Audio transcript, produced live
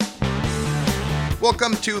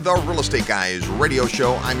Welcome to the Real Estate Guys radio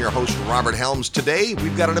show. I'm your host, Robert Helms. Today,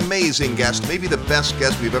 we've got an amazing guest, maybe the best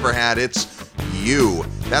guest we've ever had. It's you.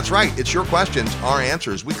 That's right. It's your questions, our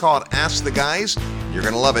answers. We call it Ask the Guys. You're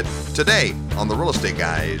going to love it today on the Real Estate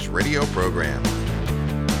Guys radio program.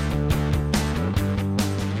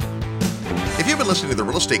 If you've been listening to the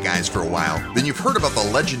Real Estate Guys for a while, then you've heard about the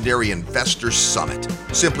legendary Investor Summit.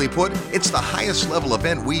 Simply put, it's the highest level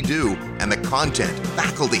event we do, and the content,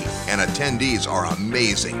 faculty, and attendees are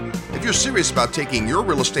amazing. If you're serious about taking your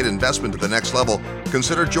real estate investment to the next level,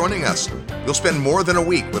 consider joining us. You'll spend more than a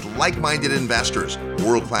week with like-minded investors,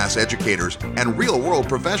 world-class educators, and real-world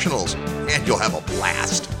professionals, and you'll have a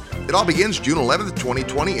blast. It all begins June 11th,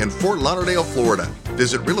 2020 in Fort Lauderdale, Florida.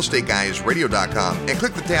 Visit realestateguysradio.com and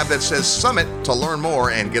click the tab that says Summit to learn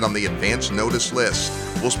more and get on the advance notice list.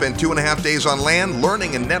 We'll spend 2.5 days on land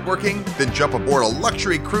learning and networking, then jump aboard a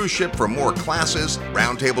luxury cruise ship for more classes,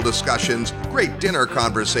 roundtable discussions, great dinner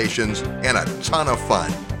conversations, and a ton of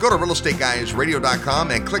fun. Go to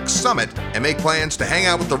realestateguysradio.com and click Summit and make plans to hang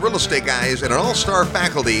out with the Real Estate Guys and an all-star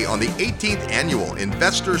faculty on the 18th Annual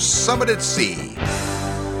Investor Summit at Sea.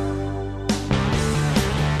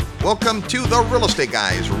 Welcome to the Real Estate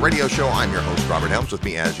Guys radio show. I'm your host, Robert Helms. With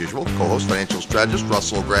me, as usual, co-host, financial strategist,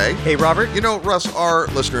 Russell Gray. Hey, Robert. You know, Russ, our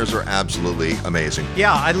listeners are absolutely amazing.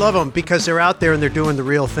 Yeah, I love them because they're out there and they're doing the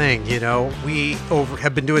real thing. You know, we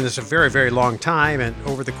have been doing this a very, very long time. And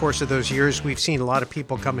over the course of those years, we've seen a lot of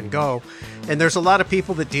people come and go. And there's a lot of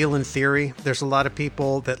people that deal in theory. There's a lot of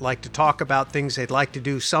people that like to talk about things they'd like to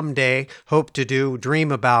do someday, hope to do,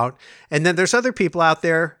 dream about. And then there's other people out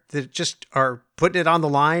there that just are putting it on the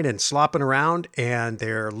line and slopping around, and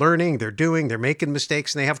they're learning, they're making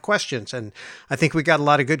mistakes, and they have questions. And I think we got a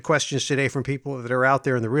lot of good questions today from people that are out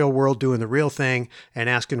there in the real world doing the real thing and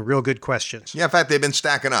asking real good questions. Yeah, in fact, they've been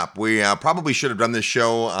stacking up. We probably should have done this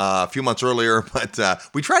show a few months earlier, but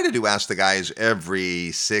we try to do Ask the Guys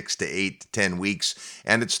every 6 to 8 to 10 weeks,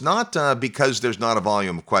 and it's not because there's not a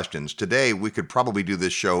volume of questions. Today, we could probably do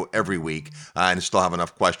this show every week and still have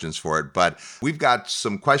enough questions for it, but we've got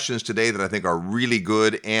some questions today that I think are really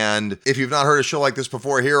good. And if you've not heard a show like this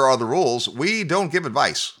before, here are the rules. We don't give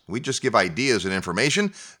advice. We just give ideas and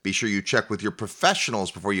information. Be sure you check with your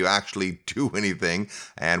professionals before you actually do anything.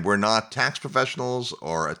 And we're not tax professionals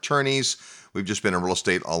or attorneys. We've just been in real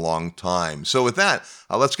estate a long time. So with that,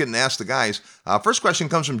 let's get and ask the guys. First question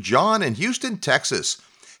comes from John in Houston, Texas.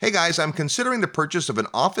 Hey guys, I'm considering the purchase of an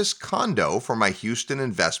office condo for my Houston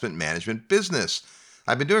investment management business.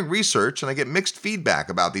 I've been doing research and I get mixed feedback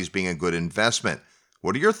about these being a good investment.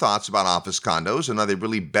 What are your thoughts about office condos, and are they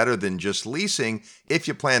really better than just leasing if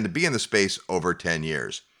you plan to be in the space over 10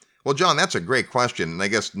 years? Well, John, that's a great question, and I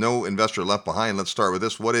guess no investor left behind. Let's start with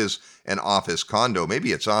this. What is an office condo?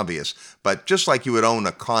 Maybe it's obvious, but just like you would own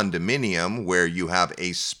a condominium where you have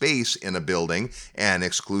a space in a building and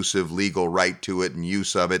exclusive legal right to it and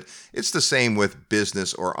use of it, it's the same with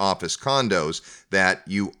business or office condos that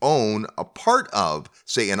you own a part of,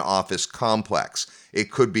 say, an office complex.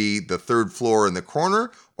 It could be the third floor in the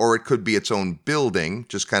corner, or it could be its own building.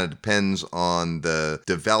 Just kind of depends on the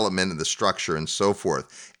development and the structure and so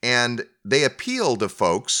forth. And they appeal to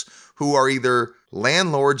folks who are either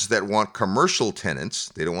landlords that want commercial tenants,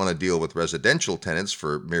 they don't want to deal with residential tenants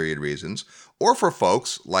for myriad reasons, or for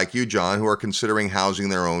folks like you, John, who are considering housing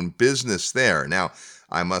their own business there. Now,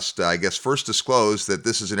 I must, first disclose that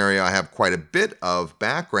this is an area I have quite a bit of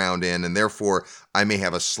background in, and therefore I may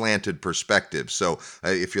have a slanted perspective. So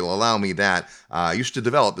if you'll allow me that, I used to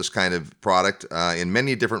develop this kind of product in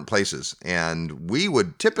many different places. And we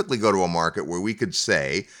would typically go to a market where we could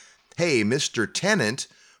say, hey, Mr. Tenant,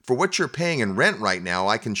 for what you're paying in rent right now,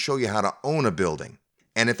 I can show you how to own a building.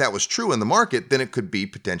 And if that was true in the market, then it could be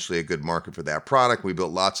potentially a good market for that product. We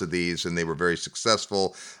built lots of these, and they were very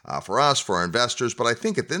successful for us, for our investors, but I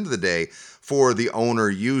think at the end of the day, for the owner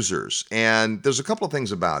users. And there's a couple of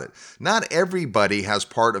things about it. Not everybody has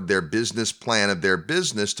part of their business plan of their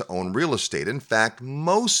business to own real estate. In fact,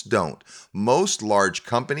 most don't. Most large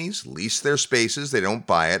companies lease their spaces. They don't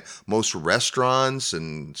buy it. Most restaurants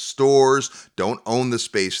and stores don't own the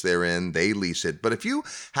space they're in. They lease it. But if you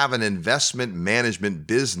have an investment management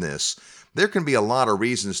business, there can be a lot of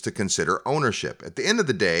reasons to consider ownership. At the end of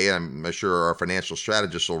the day, I'm sure our financial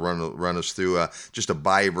strategists will run us through just a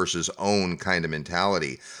buy versus own kind of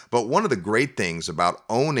mentality. But one of the great things about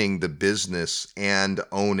owning the business and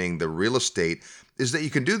owning the real estate is that you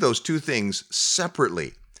can do those two things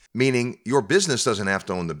separately, meaning your business doesn't have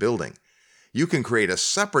to own the building. You can create a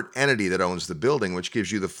separate entity that owns the building, which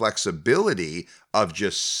gives you the flexibility of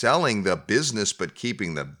just selling the business but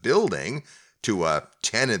keeping the building to a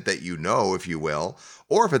tenant that you know, if you will,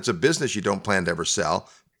 or if it's a business you don't plan to ever sell,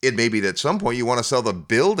 it may be that at some point you want to sell the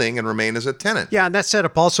building and remain as a tenant. Yeah, and that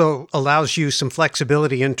setup also allows you some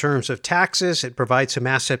flexibility in terms of taxes. It provides some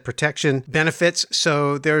asset protection benefits.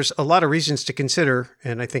 So there's a lot of reasons to consider.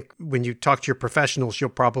 And I think when you talk to your professionals, you'll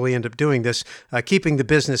probably end up doing this, keeping the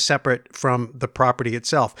business separate from the property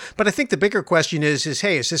itself. But I think the bigger question is,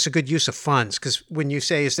 hey, is this a good use of funds? Because when you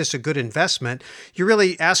say, is this a good investment, you're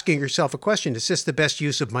really asking yourself a question. Is this the best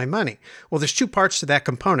use of my money? Well, there's two parts to that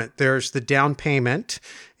component. There's the down payment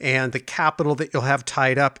and the capital that you'll have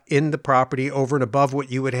tied up in the property over and above what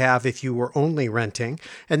you would have if you were only renting.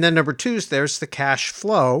 And then number two is there's the cash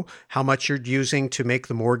flow, how much you're using to make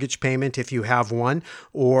the mortgage payment if you have one,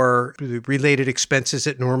 or the related expenses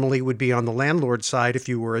that normally would be on the landlord side if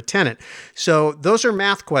you were a tenant. So those are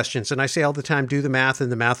math questions. And I say all the time, do the math,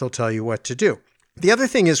 and the math will tell you what to do. The other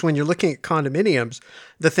thing is when you're looking at condominiums,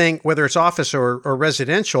 the thing, whether it's office or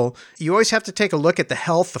residential, you always have to take a look at the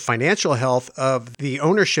health, the financial health of the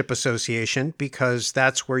ownership association, because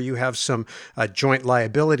that's where you have some joint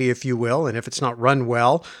liability, if you will. And if it's not run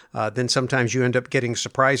well, then sometimes you end up getting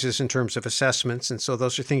surprises in terms of assessments. And so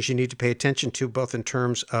those are things you need to pay attention to, both in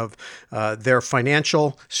terms of their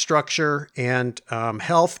financial structure and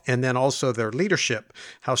health, and then also their leadership.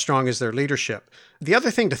 How strong is their leadership? The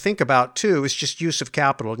other thing to think about, too, is just use of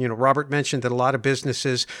capital. You know, Robert mentioned that a lot of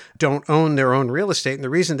businesses don't own their own real estate. And the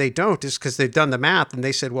reason they don't is because they've done the math and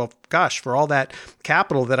they said, well, gosh, for all that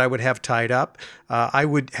capital that I would have tied up, I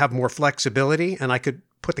would have more flexibility and I could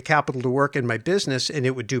put the capital to work in my business and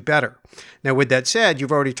it would do better. Now, with that said,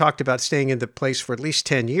 you've already talked about staying in the place for at least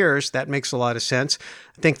 10 years. That makes a lot of sense.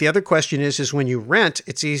 I think the other question is when you rent,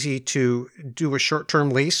 it's easy to do a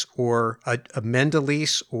short-term lease or amend a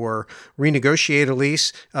lease or renegotiate a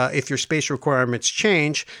lease. If your space requirements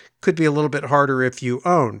change, could be a little bit harder if you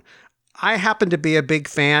own. I happen to be a big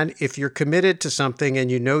fan. If you're committed to something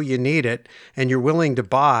and you know you need it and you're willing to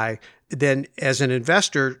buy, then as an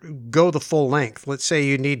investor, go the full length. Let's say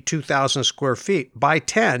you need 2,000 square feet. Buy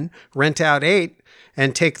 10, rent out 8,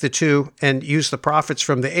 and take the 2 and use the profits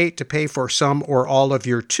from the 8 to pay for some or all of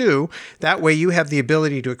your 2. That way you have the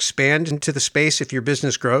ability to expand into the space if your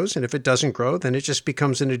business grows. And if it doesn't grow, then it just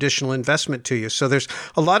becomes an additional investment to you. So there's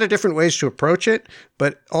a lot of different ways to approach it,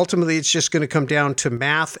 but ultimately it's just going to come down to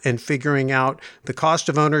math and figuring out the cost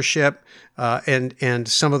of ownership and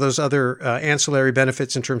some of those other ancillary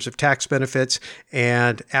benefits in terms of tax benefits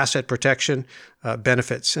and asset protection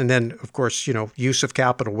benefits. And then, of course, use of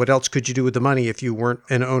capital. What else could you do with the money if you weren't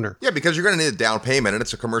an owner? Yeah, because you're going to need a down payment, and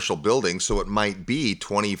it's a commercial building, so it might be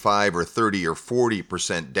 25 or 30 or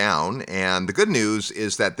 40% down. And the good news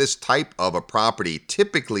is that this type of a property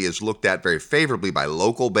typically is looked at very favorably by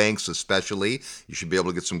local banks especially. You should be able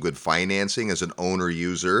to get some good financing as an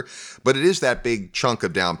owner-user, but it is that big chunk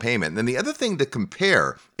of down payment. And then the other thing to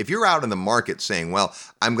compare, if you're out in the market saying, well,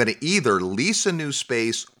 I'm going to either lease a new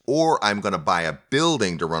space or I'm going to buy a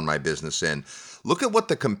building to run my business in, look at what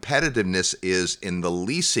the competitiveness is in the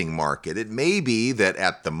leasing market. It may be that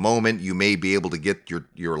at the moment you may be able to get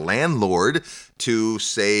your landlord to,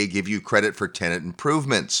 say, give you credit for tenant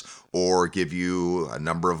improvements or give you a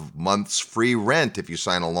number of months free rent if you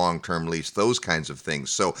sign a long-term lease, those kinds of things.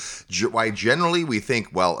 So why generally we think,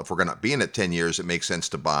 well, if we're going to be in it 10 years, it makes sense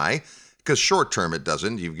to buy. Because short-term, it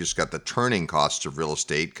doesn't. You've just got the turning costs of real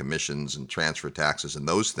estate, commissions and transfer taxes and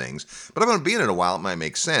those things. But if I'm going to be in it a while, it might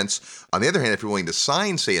make sense. On the other hand, if you're willing to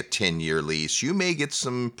sign, say, a 10-year lease, you may get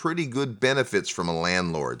some pretty good benefits from a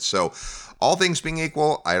landlord. So all things being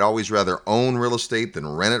equal, I'd always rather own real estate than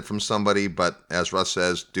rent it from somebody. But as Russ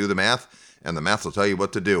says, do the math, and the math will tell you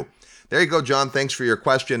what to do. There you go, John. Thanks for your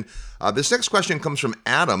question. This next question comes from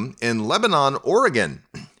Adam in Lebanon, Oregon.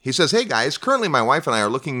 He says, hey guys, currently my wife and I are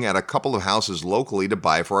looking at a couple of houses locally to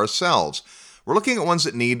buy for ourselves. We're looking at ones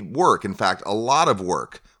that need work, in fact, a lot of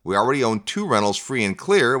work. We already own 2 rentals free and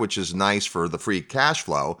clear, which is nice for the free cash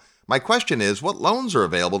flow. My question is, what loans are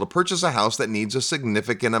available to purchase a house that needs a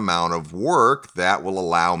significant amount of work that will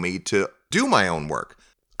allow me to do my own work?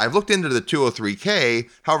 I've looked into the 203K,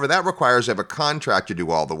 however, that requires I have a contractor do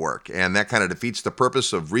all the work, and that kind of defeats the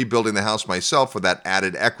purpose of rebuilding the house myself for that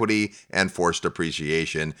added equity and forced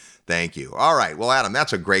appreciation. Thank you. All right, well, Adam,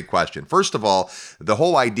 that's a great question. First of all, the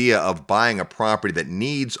whole idea of buying a property that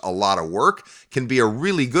needs a lot of work can be a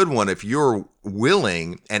really good one if you're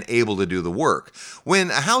willing and able to do the work. When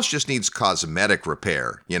a house just needs cosmetic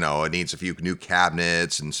repair, it needs a few new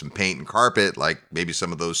cabinets and some paint and carpet, like maybe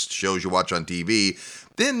some of those shows you watch on TV,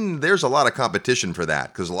 then there's a lot of competition for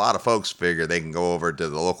that because a lot of folks figure they can go over to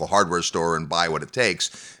the local hardware store and buy what it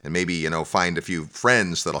takes and maybe, find a few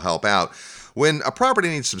friends that'll help out. When a property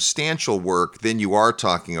needs substantial work, then you are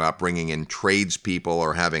talking about bringing in tradespeople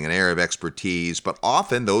or having an area of expertise, but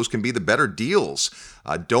often those can be the better deals.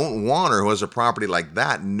 Don't Warner, who has a property like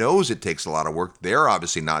that, knows it takes a lot of work. They're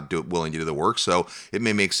obviously not willing to do the work, so it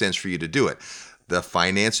may make sense for you to do it. The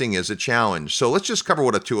financing is a challenge. So let's just cover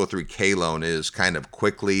what a 203K loan is kind of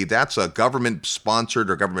quickly. That's a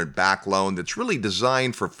government-sponsored or government-backed loan that's really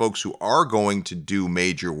designed for folks who are going to do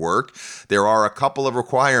major work. There are a couple of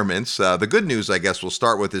requirements. The good news, I guess, we'll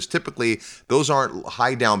start with is typically those aren't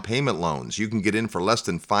high down payment loans. You can get in for less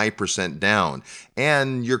than 5% down,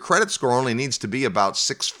 and your credit score only needs to be about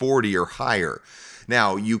 640 or higher.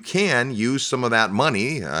 Now, you can use some of that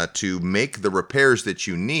money to make the repairs that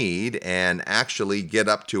you need and actually get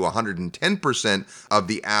up to 110% of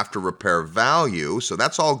the after repair value. So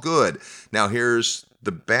that's all good. Now, here's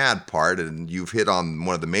the bad part, and you've hit on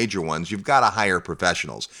one of the major ones. You've got to hire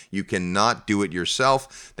professionals. You cannot do it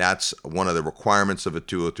yourself. That's one of the requirements of a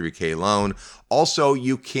 203K loan. Also,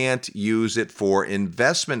 you can't use it for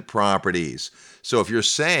investment properties. So if you're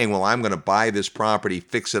saying, well, I'm going to buy this property,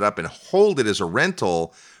 fix it up, and hold it as a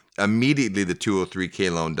rental, immediately the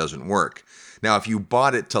 203K loan doesn't work. Now, if you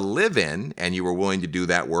bought it to live in and you were willing to do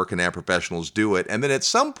that work and have professionals do it, and then at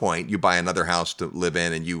some point you buy another house to live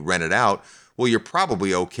in and you rent it out, well, you're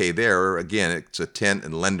probably okay there. Again, it's a tent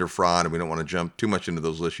and lender fraud, and we don't want to jump too much into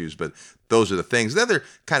those issues, but those are the things. The other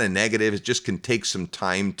kind of negative, it just can take some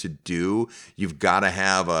time to do. You've got to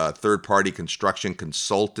have a third-party construction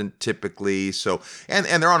consultant typically. So, and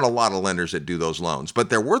there aren't a lot of lenders that do those loans, but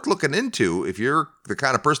they're worth looking into. If you're the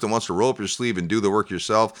kind of person that wants to roll up your sleeve and do the work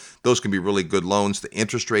yourself, those can be really good loans. The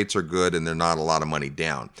interest rates are good, and they're not a lot of money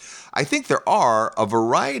down. I think there are a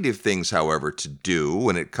variety of things, however, to do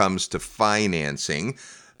when it comes to financing.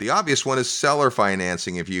 The obvious one is seller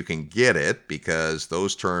financing if you can get it, because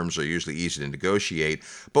those terms are usually easy to negotiate.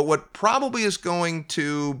 But what probably is going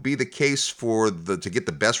to be the case to get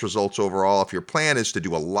the best results overall, if your plan is to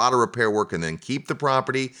do a lot of repair work and then keep the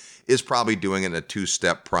property, is probably doing it in a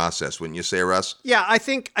two-step process. Wouldn't you say, Russ? Yeah, I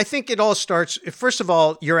think it all starts, first of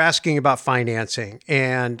all, you're asking about financing.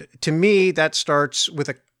 And to me, that starts with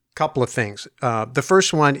a couple of things. The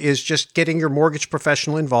first one is just getting your mortgage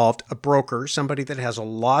professional involved, a broker, somebody that has a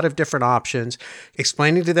lot of different options,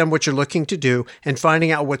 explaining to them what you're looking to do and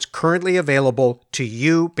finding out what's currently available to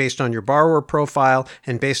you based on your borrower profile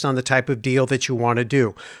and based on the type of deal that you want to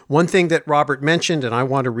do. One thing that Robert mentioned, and I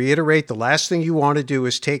want to reiterate, the last thing you want to do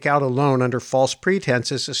is take out a loan under false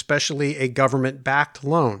pretenses, especially a government-backed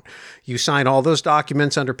loan. You sign all those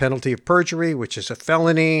documents under penalty of perjury, which is a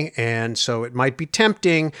felony, and so it might be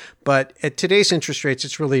tempting, but at today's interest rates,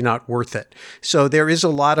 it's really not worth it. So there is a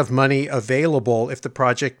lot of money available if the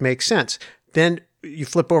project makes sense. Then you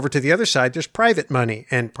flip over to the other side, there's private money,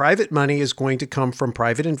 and private money is going to come from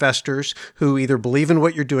private investors who either believe in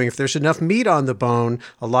what you're doing. If there's enough meat on the bone,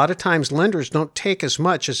 a lot of times lenders don't take as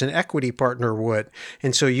much as an equity partner would.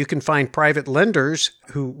 And so you can find private lenders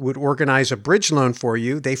who would organize a bridge loan for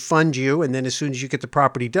you. They fund you, and then as soon as you get the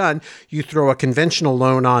property done, you throw a conventional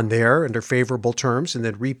loan on there under favorable terms and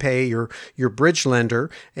then repay your bridge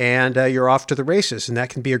lender, and you're off to the races. And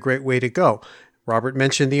that can be a great way to go. Robert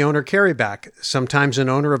mentioned the owner carryback. Sometimes an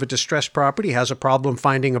owner of a distressed property has a problem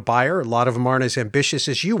finding a buyer. A lot of them aren't as ambitious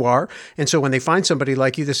as you are. And so when they find somebody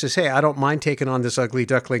like you that says, hey, I don't mind taking on this ugly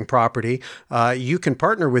duckling property, you can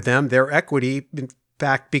partner with them. Their equity, in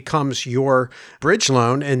fact, becomes your bridge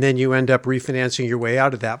loan, and then you end up refinancing your way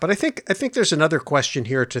out of that. But I think there's another question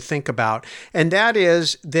here to think about, and that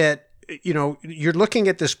is that you're looking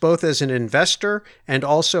at this both as an investor and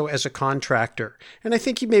also as a contractor. And I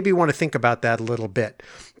think you maybe want to think about that a little bit,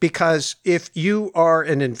 because if you are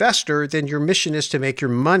an investor, then your mission is to make your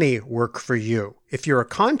money work for you. If you're a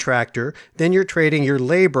contractor, then you're trading your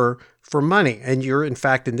labor for money. And you're, in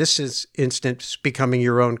fact, in this instance, becoming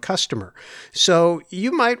your own customer. So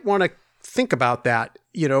you might want to think about that.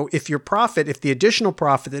 If the additional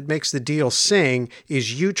profit that makes the deal sing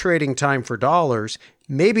is you trading time for dollars,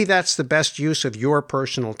 maybe that's the best use of your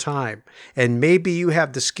personal time. And maybe you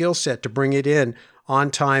have the skill set to bring it in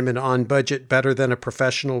on time and on budget better than a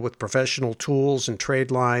professional with professional tools and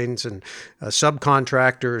trade lines and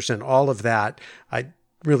subcontractors and all of that.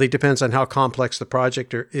 Really depends on how complex the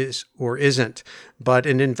project is or isn't. But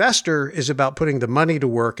an investor is about putting the money to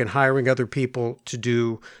work and hiring other people to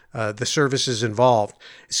do the services involved.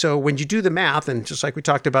 So when you do the math, and just like we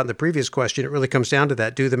talked about in the previous question, it really comes down to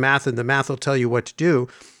that. Do the math, and the math will tell you what to do.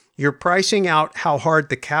 You're pricing out how hard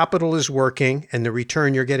the capital is working and the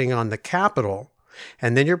return you're getting on the capital.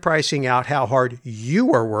 And then you're pricing out how hard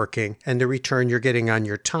you are working and the return you're getting on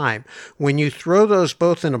your time. When you throw those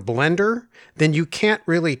both in a blender, then you can't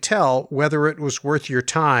really tell whether it was worth your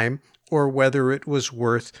time or whether it was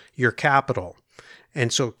worth your capital.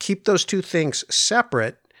 And so keep those two things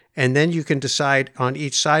separate, and then you can decide on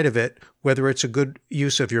each side of it whether it's a good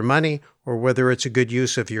use of your money or whether it's a good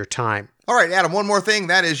use of your time. All right, Adam, one more thing.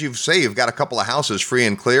 That is, you've got a couple of houses free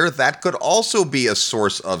and clear. That could also be a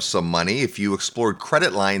source of some money if you explored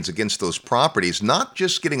credit lines against those properties, not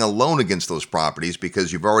just getting a loan against those properties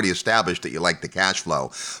because you've already established that you like the cash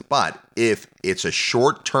flow. But if it's a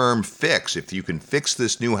short-term fix, if you can fix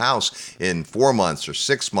this new house in 4 months or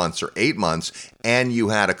 6 months or 8 months, and you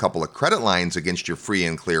had a couple of credit lines against your free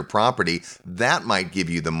and clear property, that might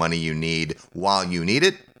give you the money you need while you need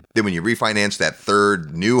it. Then when you refinance that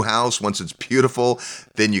third new house, once it's beautiful,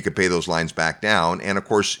 then you can pay those lines back down. And of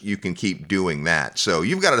course, you can keep doing that. So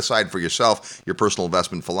you've got to decide for yourself your personal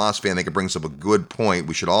investment philosophy. I think it brings up a good point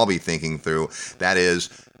we should all be thinking through. That is,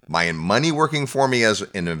 my money working for me as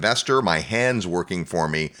an investor, my hands working for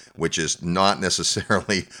me, which is not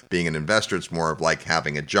necessarily being an investor. It's more of like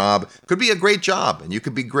having a job. Could be a great job and you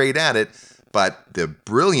could be great at it. But the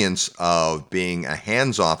brilliance of being a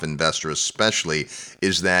hands-off investor especially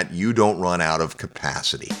is that you don't run out of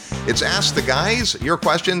capacity. It's Ask the Guys. Your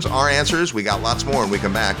questions, our answers. We got lots more when we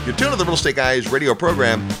come back. You're tuned to the Real Estate Guys radio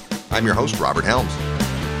program. I'm your host, Robert Helms.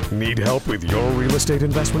 Need help with your real estate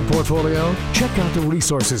investment portfolio? Check out the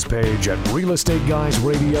resources page at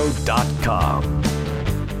realestateguysradio.com.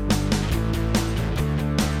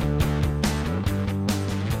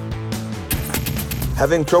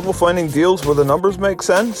 Having trouble finding deals where the numbers make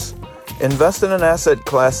sense? Invest in an asset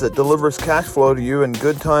class that delivers cash flow to you in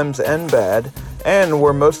good times and bad, and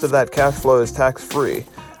where most of that cash flow is tax-free.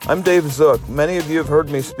 I'm Dave Zook. Many of you have heard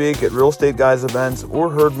me speak at Real Estate Guys events or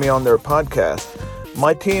heard me on their podcast.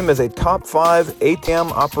 My team is a top 5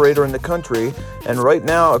 ATM operator in the country, and right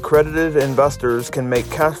now accredited investors can make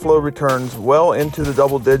cash flow returns well into the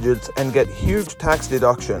double digits and get huge tax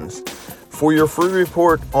deductions. For your free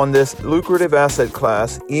report on this lucrative asset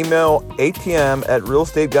class, email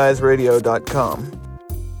atm@realestateguysradio.com.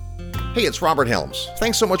 Hey, it's Robert Helms.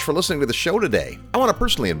 Thanks so much for listening to the show today. I want to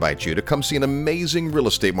personally invite you to come see an amazing real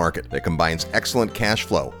estate market that combines excellent cash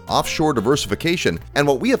flow, offshore diversification, and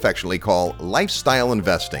what we affectionately call lifestyle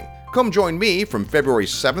investing. Come join me from February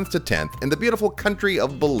 7th to 10th in the beautiful country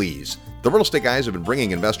of Belize. The Real Estate Guys have been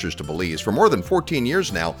bringing investors to Belize for more than 14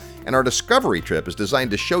 years now, and our discovery trip is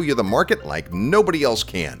designed to show you the market like nobody else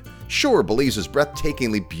can. Sure, Belize is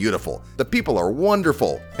breathtakingly beautiful, the people are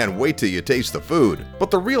wonderful, and wait till you taste the food.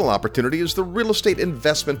 But the real opportunity is the real estate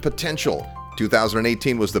investment potential.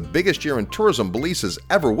 2018 was the biggest year in tourism Belize has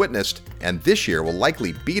ever witnessed, and this year will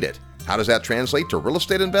likely beat it. How does that translate to real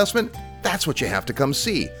estate investment? That's what you have to come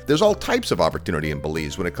see. There's all types of opportunity in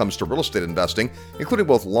Belize when it comes to real estate investing, including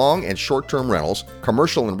both long and short-term rentals,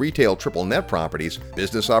 commercial and retail triple net properties,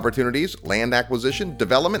 business opportunities, land acquisition,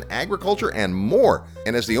 development, agriculture, and more.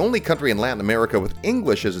 And as the only country in Latin America with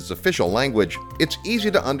English as its official language, it's easy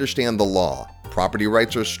to understand the law. Property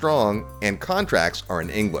rights are strong, and contracts are in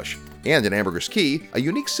English. And in Ambergris Caye, a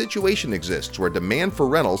unique situation exists where demand for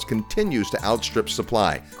rentals continues to outstrip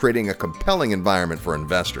supply, creating a compelling environment for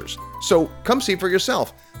investors. So come see for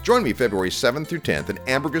yourself. Join me February 7th through 10th in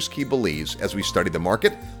Ambergris Caye, Belize, as we study the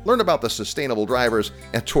market, learn about the sustainable drivers,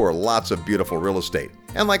 and tour lots of beautiful real estate.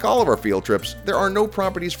 And like all of our field trips, there are no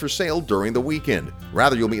properties for sale during the weekend.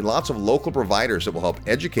 Rather, you'll meet lots of local providers that will help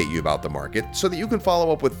educate you about the market so that you can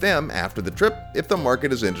follow up with them after the trip if the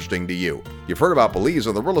market is interesting to you. You've heard about Belize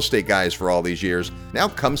on the Real Estate Guys for all these years. Now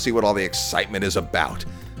come see what all the excitement is about.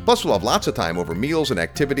 Plus, we'll have lots of time over meals and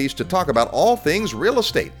activities to talk about all things real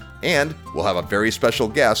estate. And we'll have a very special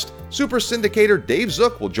guest. Super syndicator Dave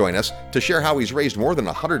Zook will join us to share how he's raised more than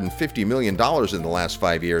 $150 million in the last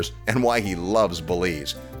 5 years and why he loves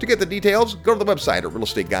Belize. To get the details, go to the website at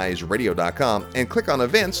realestateguysradio.com and click on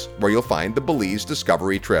events where you'll find the Belize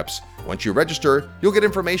Discovery Trips. Once you register, you'll get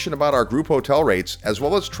information about our group hotel rates as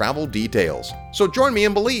well as travel details. So join me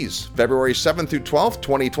in Belize, February 7th through 12th,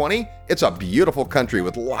 2020. It's a beautiful country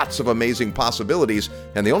with lots of amazing possibilities,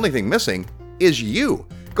 and the only thing missing is you.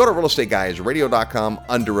 Go to realestateguysradio.com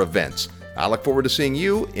under events. I look forward to seeing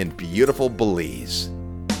you in beautiful Belize.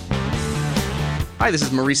 Hi, this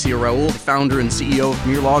is Mauricio Raul, founder and CEO of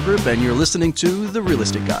Premier Law Group, and you're listening to The Real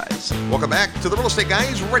Estate Guys. Welcome back to the Real Estate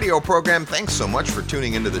Guys radio program. Thanks so much for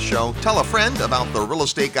tuning into the show. Tell a friend about the Real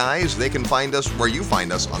Estate Guys. They can find us where you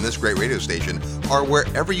find us on this great radio station or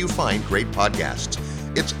wherever you find great podcasts.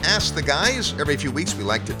 It's Ask the Guys. Every few weeks, we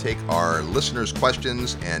like to take our listeners'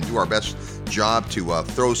 questions and do our best job to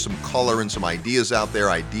throw some color and some ideas out there,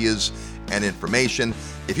 ideas and information.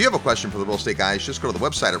 If you have a question for the Real Estate Guys, just go to the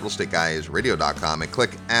website at realestateguysradio.com and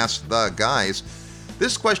click Ask the Guys.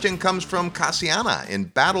 This question comes from Cassiana in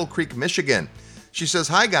Battle Creek, Michigan. She says,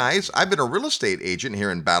 "Hi guys, I've been a real estate agent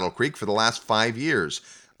here in Battle Creek for the last 5 years.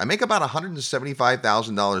 I make about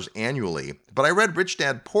 $175,000 annually, but I read Rich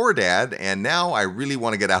Dad Poor Dad, and now I really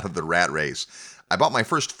want to get out of the rat race. I bought my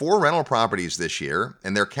first 4 rental properties this year,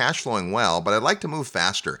 and they're cash flowing well, but I'd like to move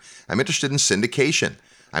faster. I'm interested in syndication.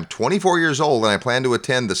 I'm 24 years old, and I plan to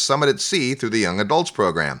attend the Summit at Sea through the Young Adults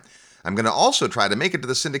program. I'm going to also try to make it to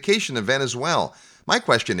the syndication event as well. My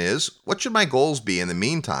question is, what should my goals be in the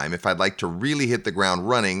meantime if I'd like to really hit the ground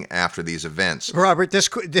running after these events?" Robert, this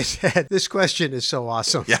question is so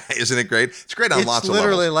awesome. Yeah, isn't it great? It's great on It's lots of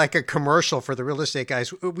literally levels. like a commercial for the Real Estate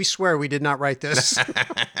Guys. We swear we did not write this.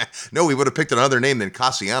 No, we would have picked another name than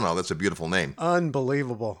Cassiano. That's a beautiful name.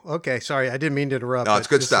 Unbelievable. Okay, sorry, I didn't mean to interrupt. No, it's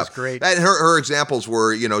good this stuff. Is great. And her examples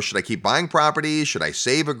were, should I keep buying properties? Should I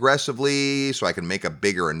save aggressively so I can make a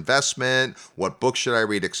bigger investment? What books should I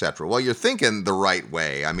read, etc.? Well, you're thinking the right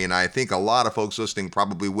way. I mean, I think a lot of folks listening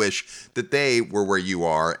probably wish that they were where you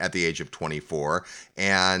are at the age of 24,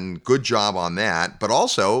 and good job on that. But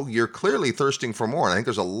also, you're clearly thirsting for more, and I think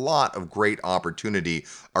there's a lot of great opportunity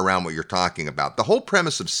around what you're talking about. The whole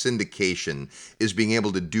premise of syndication is being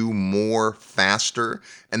able to do more faster,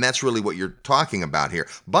 and that's really what you're talking about here.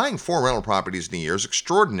 Buying 4 rental properties in a year is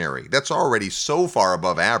extraordinary. That's already so far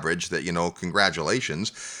above average that,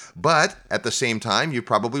 congratulations. But at the same time, you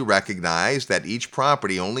probably recognize that each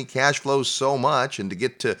property only cash flows so much, and to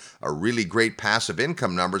get to a really great passive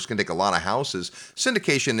income number is going to take a lot of houses.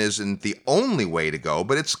 Syndication isn't the only way to go,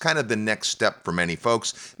 but it's kind of the next step for many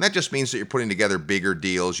folks. And that just means that you're putting together bigger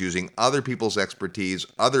deals using other people's expertise,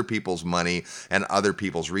 other people's money, and other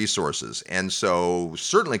people's resources. And so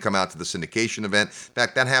certainly come out to the syndication event. In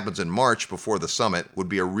fact, that happens in March before the summit. Would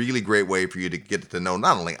be a really great way for you to get to know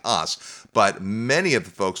not only us, but many of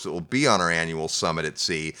the folks that will be on our annual Summit at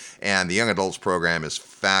Sea. And the Young Adults program is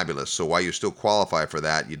fabulous. So while you still qualify for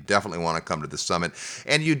that, you definitely want to come to the summit.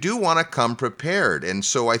 And you do want to come prepared. And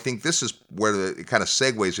so I think this is where it kind of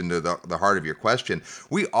segues into the heart of your question.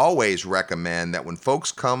 We always recommend that when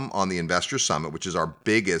folks come on the Investor Summit, which is our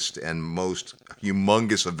biggest and most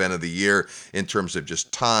humongous event of the year in terms of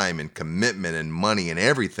just time and commitment and money and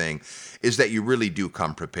everything, is that you really do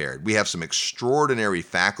come prepared. We have some extraordinary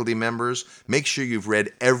faculty members. Make sure you've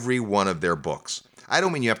read every one of their books. I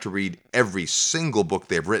don't mean you have to read every single book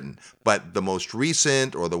they've written, but the most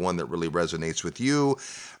recent or the one that really resonates with you.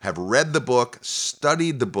 Have read the book,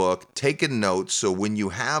 studied the book, taken notes, so when you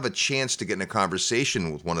have a chance to get in a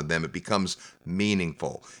conversation with one of them, it becomes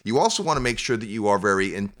meaningful. You also want to make sure that you are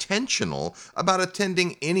very intentional about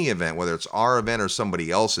attending any event, whether it's our event or somebody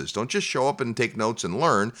else's. Don't just show up and take notes and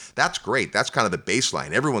learn. That's great. That's kind of the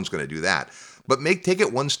baseline. Everyone's going to do that. But take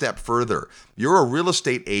it one step further. You're a real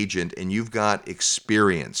estate agent and you've got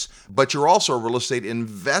experience, but you're also a real estate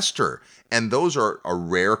investor. And those are a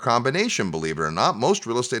rare combination, believe it or not. Most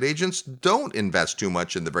real estate agents don't invest too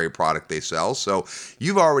much in the very product they sell. So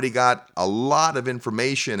you've already got a lot of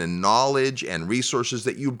information and knowledge and resources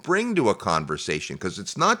that you bring to a conversation, because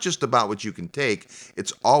it's not just about what you can take.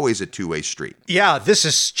 It's always a two-way street. Yeah, this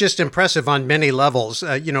is just impressive on many levels.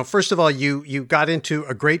 First of all, you got into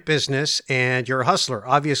a great business and you're a hustler,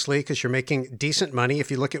 obviously, because you're making decent money. If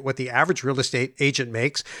you look at what the average real estate agent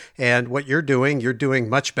makes and what you're doing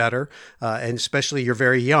much better. And especially you're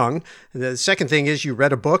very young. The second thing is you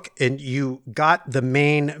read a book and you got the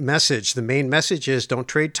main message. The main message is don't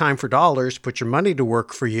trade time for dollars, put your money to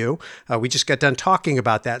work for you. We just got done talking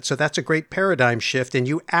about that. So that's a great paradigm shift, and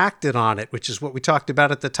you acted on it, which is what we talked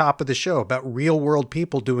about at the top of the show, about real world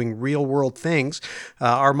people doing real world things.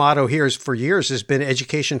 Our motto here is for years has been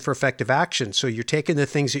education for effective action. So you're taking the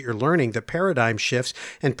things that you're learning, the paradigm shifts,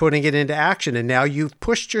 and putting it into action. And now you've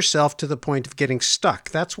pushed yourself to the point of getting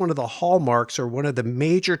stuck. That's one of the hallmarks or one of the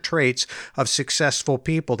major traits of successful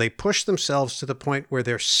people. They push themselves to the point where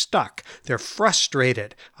they're stuck. They're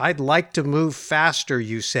frustrated. I'd like to move faster,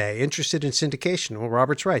 you say. Interested in syndication. Well,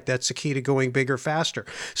 Robert's right. That's the key to going bigger faster.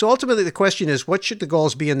 So ultimately, the question is, what should the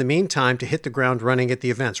goals be in the meantime to hit the ground running at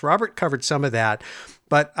the events? Robert covered some of that.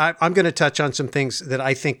 But I'm going to touch on some things that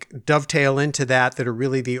I think dovetail into that are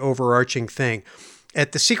really the overarching thing.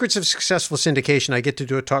 At the Secrets of Successful Syndication, I get to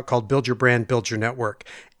do a talk called Build Your Brand, Build Your Network.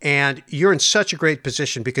 And you're in such a great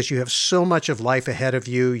position because you have so much of life ahead of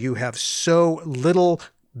you. You have so little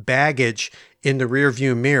baggage in the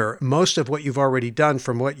rearview mirror. Most of what you've already done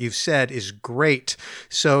from what you've said is great.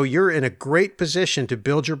 So you're in a great position to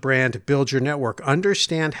build your brand, to build your network.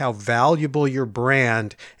 Understand how valuable your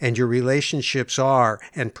brand and your relationships are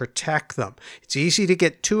and protect them. It's easy to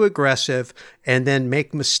get too aggressive and then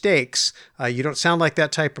make mistakes. You don't sound like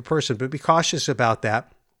that type of person, but be cautious about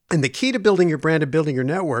that. And the key to building your brand and building your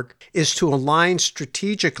network is to align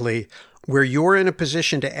strategically where you're in a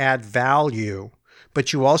position to add value,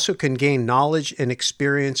 but you also can gain knowledge and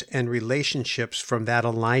experience and relationships from that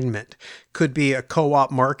alignment. Could be a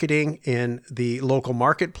co-op marketing in the local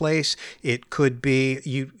marketplace. It could be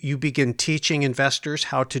you begin teaching investors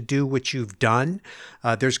how to do what you've done.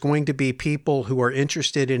 There's going to be people who are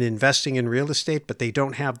interested in investing in real estate, but they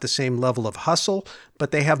don't have the same level of hustle,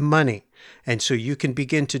 but they have money. And so you can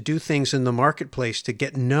begin to do things in the marketplace to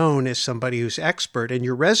get known as somebody who's expert. And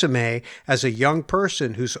your resume as a young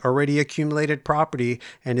person who's already accumulated property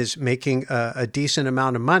and is making a decent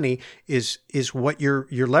amount of money is what you're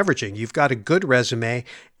leveraging. You've got a good resume.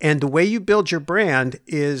 And the way you build your brand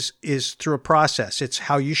is through a process. It's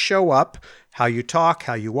how you show up, how you talk,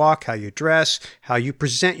 how you walk, how you dress, how you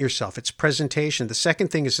present yourself. It's presentation. The second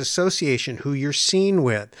thing is association, who you're seen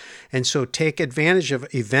with. And so take advantage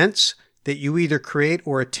of events that you either create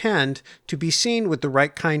or attend to be seen with the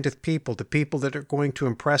right kind of people, the people that are going to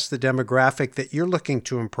impress the demographic that you're looking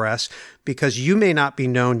to impress, because you may not be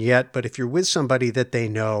known yet, but if you're with somebody that they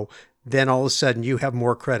know, then all of a sudden you have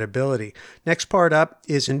more credibility. Next part up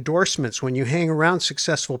is endorsements. When you hang around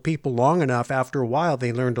successful people long enough, after a while,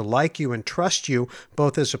 they learn to like you and trust you,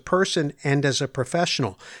 both as a person and as a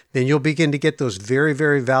professional. Then you'll begin to get those very,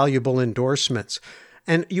 very valuable endorsements.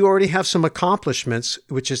 And you already have some accomplishments,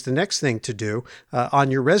 which is the next thing to do on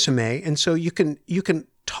your resume. And so you can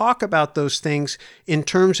talk about those things in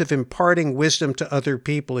terms of imparting wisdom to other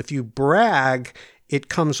people. If you brag, it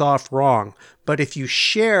comes off wrong. But if you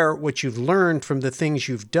share what you've learned from the things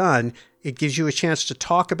you've done, it gives you a chance to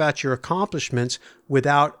talk about your accomplishments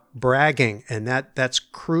without bragging, and that's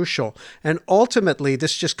crucial. And ultimately,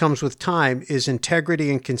 this just comes with time, is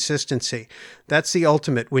integrity and consistency. That's the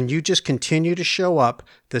ultimate. When you just continue to show up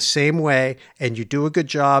the same way and you do a good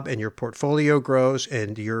job and your portfolio grows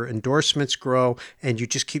and your endorsements grow and you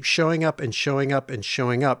just keep showing up and showing up and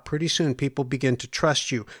showing up, pretty soon people begin to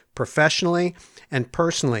trust you professionally and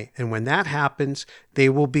personally. And when that happens, they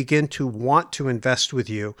will begin to want to invest with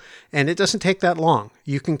you. And it doesn't take that long.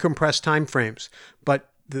 You can compress time frames, but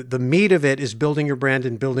the meat of it is building your brand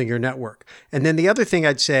and building your network. And then the other thing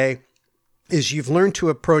I'd say is you've learned to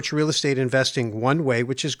approach real estate investing one way,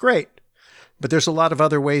 which is great, but there's a lot of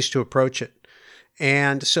other ways to approach it.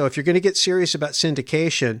 And so if you're going to get serious about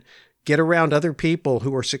syndication, get around other people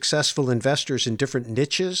who are successful investors in different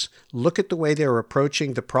niches. Look at the way they're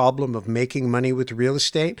approaching the problem of making money with real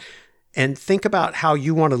estate. And think about how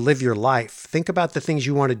you want to live your life. Think about the things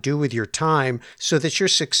you want to do with your time so that you're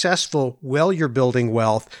successful while you're building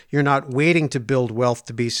wealth. You're not waiting to build wealth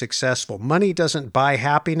to be successful. Money doesn't buy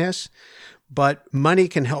happiness, but money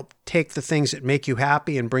can help take the things that make you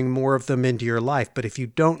happy and bring more of them into your life. But if you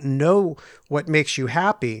don't know what makes you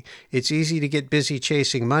happy, it's easy to get busy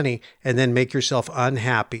chasing money and then make yourself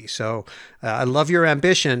unhappy. So I love your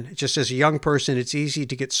ambition. Just as a young person, it's easy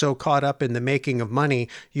to get so caught up in the making of money,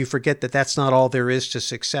 you forget that that's not all there is to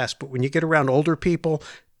success. But when you get around older people,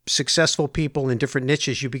 successful people in different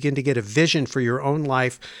niches, you begin to get a vision for your own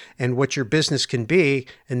life and what your business can be,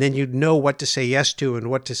 and then you know what to say yes to and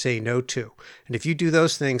what to say no to. And if you do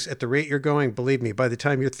those things at the rate you're going, believe me, by the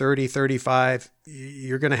time you're 30, 35,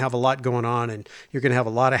 you're going to have a lot going on, and you're going to have a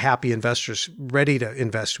lot of happy investors ready to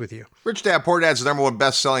invest with you. Rich Dad Poor Dad's the number one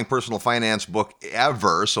best-selling personal finance book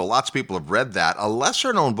ever, so lots of people have read that. A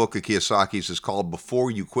lesser-known book of Kiyosaki's is called Before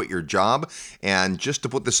You Quit Your Job, and just to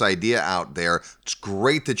put this idea out there, it's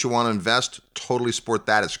great that you want to invest, totally support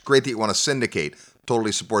that. It's great that you want to syndicate,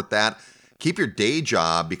 totally support that. Keep your day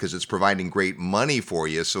job because it's providing great money for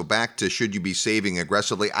you. So back to should you be saving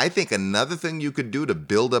aggressively, I think another thing you could do to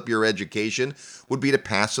build up your education would be to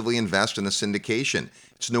passively invest in a syndication.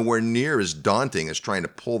 It's nowhere near as daunting as trying to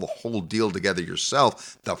pull the whole deal together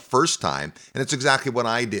yourself the first time, and it's exactly what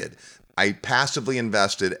I did. I passively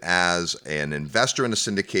invested as an investor in a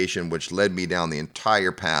syndication, which led me down the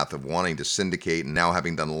entire path of wanting to syndicate, and now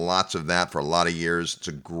having done lots of that for a lot of years. It's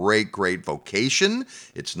a great, great vocation.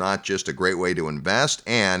 It's not just a great way to invest,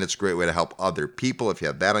 and it's a great way to help other people if you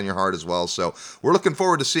have that on your heart as well. So we're looking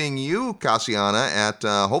forward to seeing you, Cassiana, at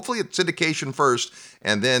hopefully at syndication first,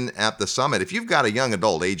 and then at the summit. If you've got a young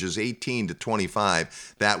adult, ages 18 to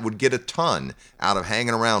 25, that would get a ton out of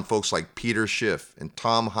hanging around folks like Peter Schiff and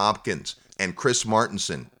Tom Hopkins and Chris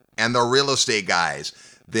Martenson and the real estate guys,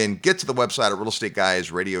 then get to the website at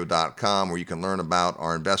realestateguysradio.com where you can learn about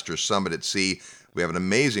our Investor Summit at Sea. We have an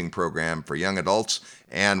amazing program for young adults,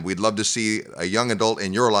 and we'd love to see a young adult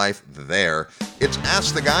in your life there. It's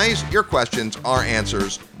Ask the Guys, your questions, our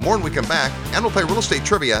answers. More when we come back, and we'll play real estate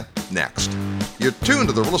trivia next. You're tuned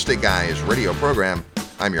to the Real Estate Guys radio program.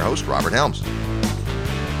 I'm your host, Robert Helms.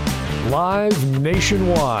 Live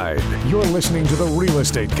nationwide, you're listening to the Real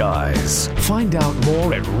Estate Guys. Find out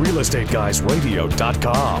more at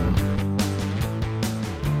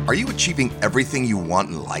realestateguysradio.com. Are you achieving everything you want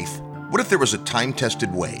in life? What if there was a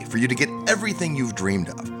time-tested way for you to get everything you've dreamed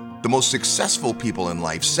of? The most successful people in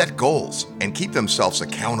life set goals and keep themselves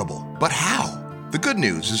accountable. But how? The good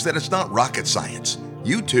news is that it's not rocket science.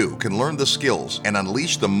 You too can learn the skills and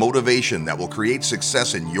unleash the motivation that will create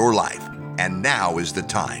success in your life. And now is the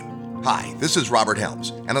time. Hi, this is Robert Helms,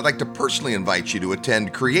 and I'd like to personally invite you to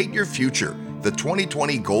attend Create Your Future, the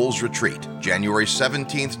 2020 Goals Retreat, January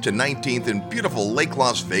 17th to 19th in beautiful Lake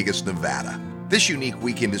Las Vegas, Nevada. This unique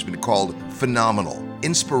weekend has been called phenomenal,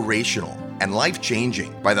 inspirational, and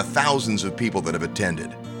life-changing by the thousands of people that have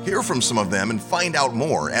attended. Hear from some of them and find out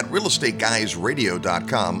more at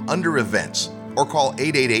realestateguysradio.com under events, or call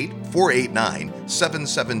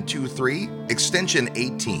 888-489-7723, extension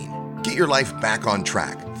 18. Get your life back on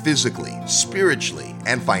track, physically, spiritually,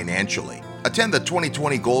 and financially. Attend the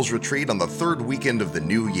 2020 Goals Retreat on the third weekend of the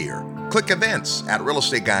new year. Click events at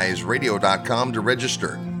realestateguysradio.com to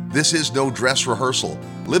register. This is no dress rehearsal.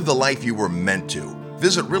 Live the life you were meant to.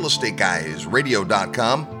 Visit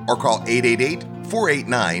realestateguysradio.com or call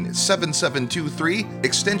 888-489-7723,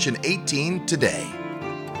 extension 18 today.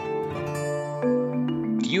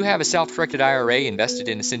 Do you have a self-directed IRA invested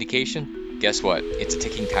in a syndication? Guess what? It's a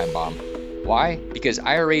ticking time bomb. Why? Because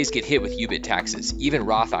IRAs get hit with UBIT taxes, even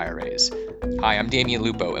Roth IRAs. Hi, I'm Damian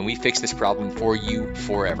Lupo, and we fix this problem for you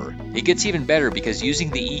forever. It gets even better because using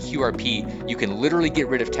the EQRP, you can literally get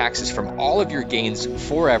rid of taxes from all of your gains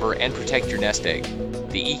forever and protect your nest egg.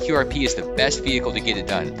 The EQRP is the best vehicle to get it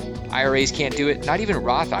done. IRAs can't do it, not even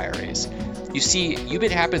Roth IRAs. You see, UBIT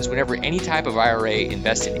happens whenever any type of IRA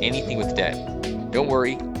invests in anything with debt. Don't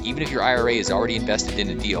worry, even if your IRA is already invested in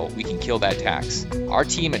a deal, we can kill that tax. Our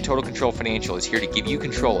team at Total Control Financial is here to give you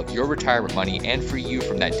control of your retirement money and free you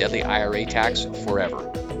from that deadly IRA tax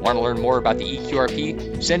forever. Want to learn more about the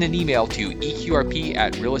EQRP? Send an email to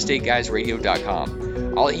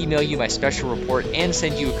eqrp@realestateguysradio.com. I'll email you my special report and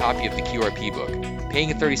send you a copy of the QRP book.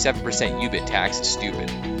 Paying a 37% UBIT tax is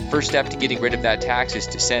stupid. First step to getting rid of that tax is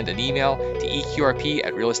to send an email to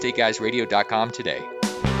eqrp@realestateguysradio.com today.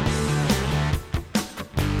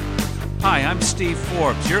 Hi, I'm Steve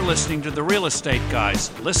Forbes. You're listening to The Real Estate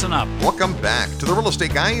Guys. Listen up. Welcome back to the Real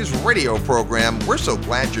Estate Guys radio program. We're so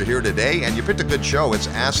glad you're here today, and you picked a good show. It's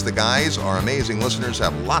Ask the Guys. Our amazing listeners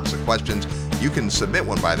have lots of questions. You can submit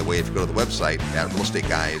one, by the way, if you go to the website at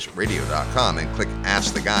realestateguysradio.com and click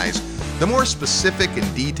Ask the Guys. The more specific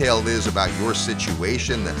and detailed it is about your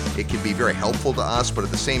situation, it can be very helpful to us, but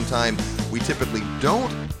at the same time, we typically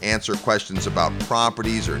don't answer questions about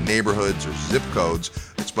properties or neighborhoods or zip codes.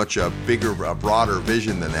 It's much a bigger, a broader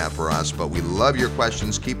vision than that for us, but we love your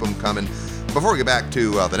questions. Keep them coming. Before we get back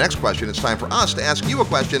to the next question, it's time for us to ask you a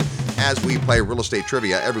question as we play real estate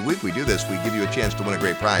trivia. Every week we do this. We give you a chance to win a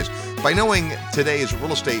great prize. By knowing today's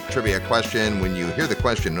real estate trivia question, when you hear the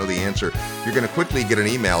question, know the answer, you're going to quickly get an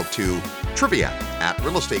email to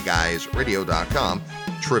trivia@realestateguysradio.com.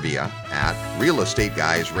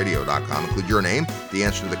 trivia@realestateguysradio.com. Include your name, the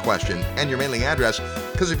answer to the question, and your mailing address.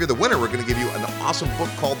 Because if you're the winner, we're going to give you an awesome book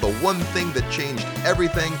called The One Thing That Changed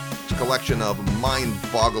Everything. It's a collection of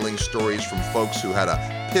mind-boggling stories from folks who had a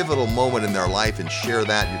pivotal moment in their life and share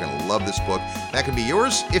that. You're going to love this book. That can be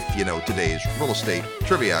yours if you know today's real estate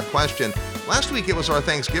trivia question. Last week it was our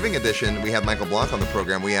Thanksgiving edition. We had Michael Blanc on the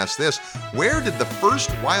program. We asked this: where did the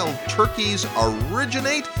first wild turkeys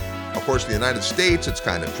originate? Of course, in the United States, it's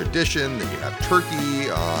kind of tradition that you have turkey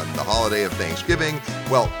on the holiday of Thanksgiving.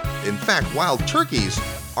 Well, in fact, wild turkeys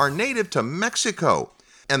are native to Mexico.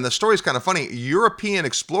 And the story's kind of funny. European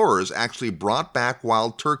explorers actually brought back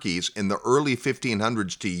wild turkeys in the early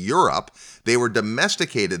 1500s to Europe. They were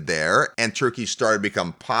domesticated there, and turkeys started to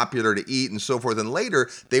become popular to eat and so forth. And later,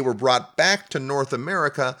 they were brought back to North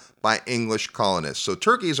America by English colonists. So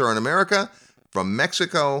turkeys are in America, from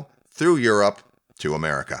Mexico through Europe to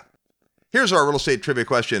America. Here's our real estate trivia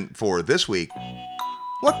question for this week.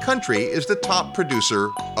 What country is the top producer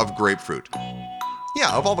of grapefruit?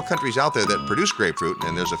 Yeah, of all the countries out there that produce grapefruit,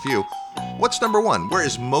 and there's a few, what's number one? Where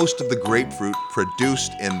is most of the grapefruit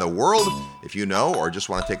produced in the world? If you know or just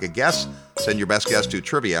want to take a guess, send your best guess to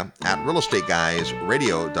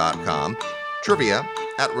trivia@realestateguysradio.com.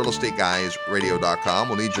 at realestateguysradio.com.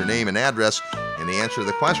 We'll need your name and address and the answer to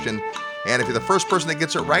the question. And if you're the first person that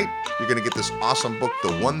gets it right, you're going to get this awesome book,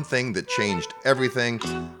 The One Thing That Changed Everything.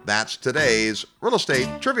 That's today's real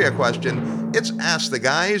estate trivia question. It's Ask the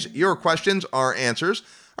Guys. Your questions are answers.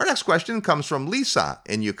 Our next question comes from Lisa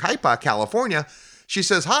in Yucaipa, California. She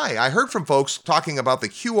says, "Hi, I heard from folks talking about the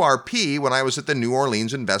QRP when I was at the New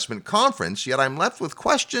Orleans Investment Conference, yet I'm left with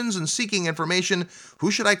questions and seeking information.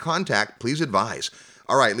 Who should I contact? Please advise."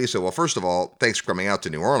 All right, Lisa. Well, first of all, thanks for coming out to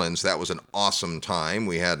New Orleans. That was an awesome time.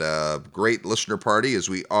 We had a great listener party, as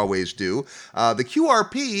we always do. The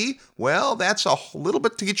QRP, well, that's a little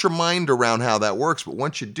bit to get your mind around how that works. But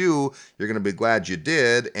once you do, you're going to be glad you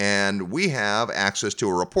did. And we have access to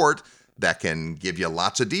a report that can give you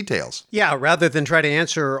lots of details. Yeah, rather than try to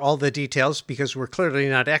answer all the details, because we're clearly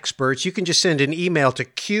not experts, you can just send an email to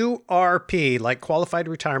QRP, like Qualified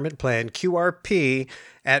Retirement Plan, QRP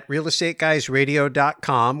at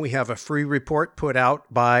realestateguysradio.com. We have a free report put out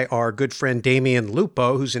by our good friend Damian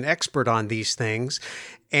Lupo, who's an expert on these things.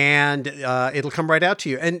 And it'll come right out to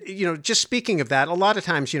you. And, just speaking of that, a lot of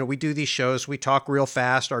times, we do these shows, we talk real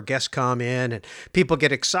fast, our guests come in and people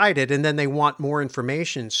get excited and then they want more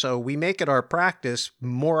information. So we make it our practice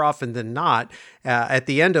more often than not at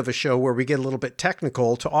the end of a show where we get a little bit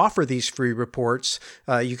technical to offer these free reports.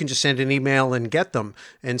 You can just send an email and get them.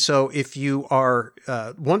 And so if you are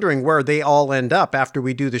wondering where they all end up after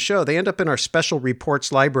we do the show, they end up in our special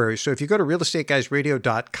reports library. So if you go to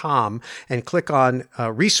realestateguysradio.com and click on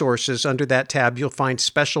resources under that tab, you'll find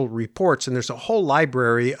special reports. And there's a whole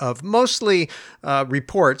library of mostly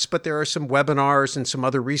reports, but there are some webinars and some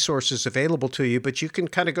other resources available to you. But you can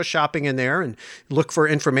kind of go shopping in there and look for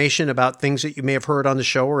information about things that you may have heard on the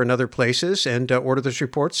show or in other places and order those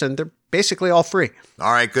reports. And they're basically all free.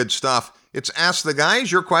 All right, good stuff. It's Ask the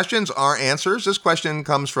Guys. Your questions are answers. This question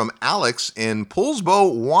comes from Alex in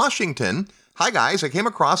Poulsbo, Washington. "Hi guys, I came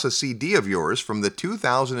across a CD of yours from the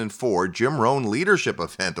 2004 Jim Rohn Leadership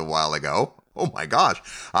event a while ago. Oh my gosh.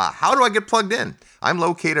 How do I get plugged in? I'm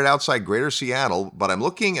located outside Greater Seattle, but I'm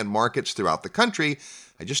looking at markets throughout the country.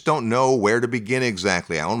 I just don't know where to begin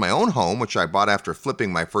exactly. I own my own home, which I bought after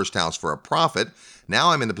flipping my first house for a profit.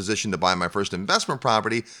 Now I'm in a position to buy my first investment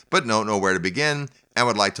property, but don't know where to begin and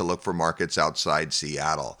would like to look for markets outside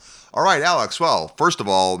Seattle." All right, Alex. Well, first of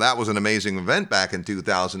all, that was an amazing event back in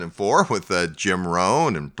 2004 with Jim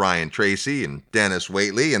Rohn and Brian Tracy and Dennis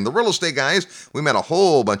Waitley and the real estate guys. We met a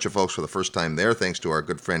whole bunch of folks for the first time there, thanks to our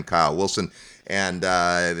good friend Kyle Wilson. And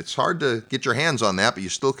it's hard to get your hands on that, but you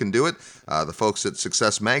still can do it. The folks at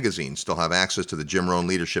Success Magazine still have access to the Jim Rohn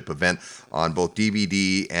Leadership event on both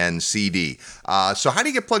DVD and CD. So how do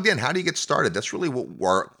you get plugged in? How do you get started? That's really what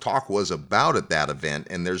our talk was about at that event.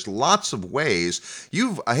 And there's lots of ways.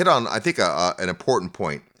 You've hit on, I think, an important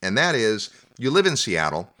point, and that is you live in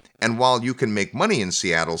Seattle. And while you can make money in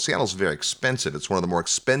Seattle, Seattle's very expensive. It's one of the more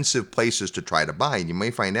expensive places to try to buy. And you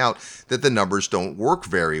may find out that the numbers don't work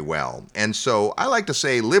very well. And so I like to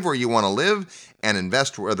say, live where you want to live and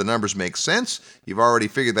invest where the numbers make sense. You've already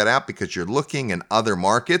figured that out because you're looking in other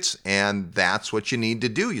markets, and that's what you need to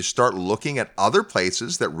do. You start looking at other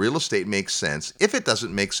places that real estate makes sense if it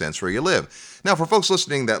doesn't make sense where you live. Now, for folks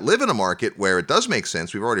listening that live in a market where it does make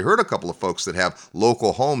sense, we've already heard a couple of folks that have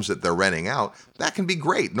local homes that they're renting out. That can be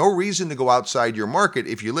great. No reason to go outside your market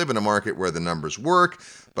if you live in a market where the numbers work,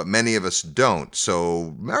 but many of us don't.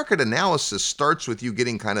 So market analysis starts with you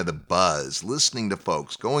getting kind of the buzz, listening to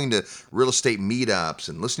folks, going to real estate meetups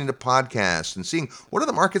and listening to podcasts and seeing what are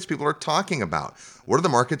the markets people are talking about. What are the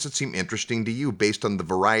markets that seem interesting to you based on the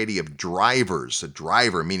variety of drivers? A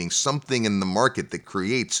driver meaning something in the market that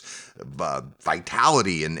creates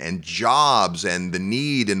vitality and jobs and the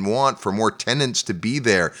need and want for more tenants to be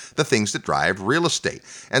there, the things that drive real estate.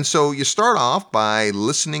 And so you start off by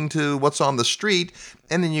listening to what's on the street,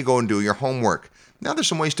 and then you go and do your homework. Now, there's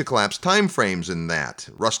some ways to collapse time frames in that.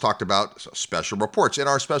 Russ talked about special reports. In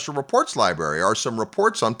our special reports library are some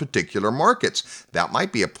reports on particular markets. That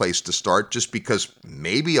might be a place to start just because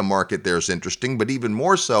maybe a market there is interesting, but even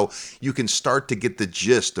more so, you can start to get the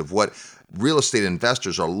gist of what real estate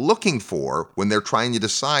investors are looking for when they're trying to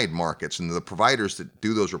decide markets. And the providers that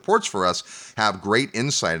do those reports for us have great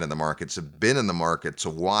insight in the markets, have been in the markets a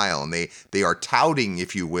while, and they are touting,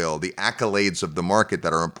 if you will, the accolades of the market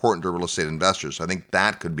that are important to real estate investors. I think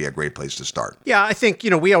that could be a great place to start. Yeah, I think,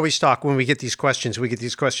 we always talk when we get these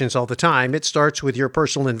questions all the time. It starts with your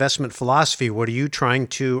personal investment philosophy. What are you trying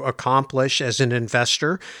to accomplish as an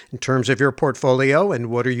investor in terms of your portfolio, and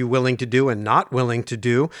what are you willing to do and not willing to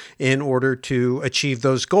do in order order to achieve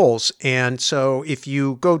those goals. And so if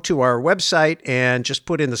you go to our website and just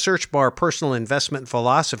put in the search bar personal investment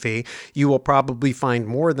philosophy, you will probably find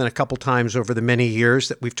more than a couple times over the many years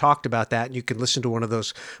that we've talked about that. And you can listen to one of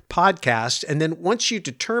those podcasts. And then once you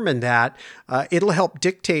determine that, it'll help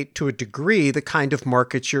dictate to a degree the kind of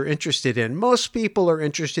markets you're interested in. Most people are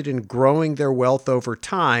interested in growing their wealth over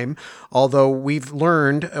time, although we've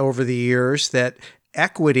learned over the years that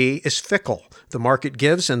equity is fickle. The market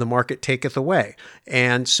gives and the market taketh away.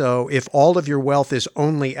 And so if all of your wealth is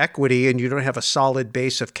only equity and you don't have a solid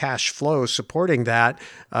base of cash flow supporting that,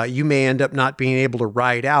 you may end up not being able to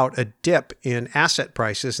ride out a dip in asset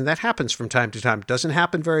prices. And that happens from time to time. It doesn't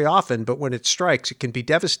happen very often, but when it strikes, it can be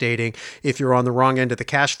devastating if you're on the wrong end of the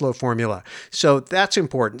cash flow formula. So that's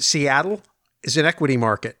important. Seattle is an equity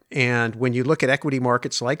market. And when you look at equity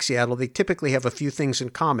markets like Seattle, they typically have a few things in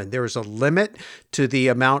common. There is a limit to the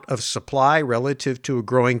amount of supply relative to a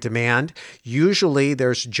growing demand. Usually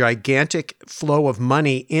there's gigantic flow of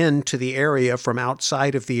money into the area from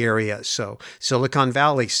outside of the area. So Silicon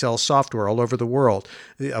Valley sells software all over the world.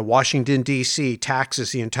 Washington, D.C.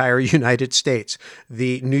 taxes the entire United States.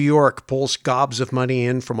 The New York pulls gobs of money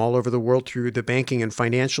in from all over the world through the banking and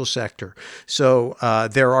financial sector. So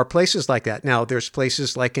there are places like that. Now, there's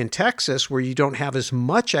places like in Texas where you don't have as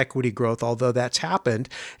much equity growth, although that's happened,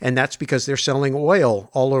 and that's because they're selling oil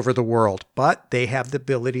all over the world, but they have the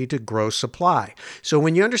ability to grow supply. So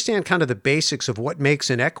when you understand kind of the basics of what makes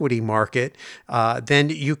an equity market, then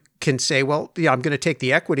you can say, well, yeah, I'm going to take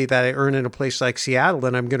the equity that I earn in a place like Seattle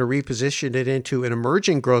and I'm going to reposition it into an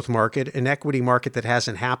emerging growth market, an equity market that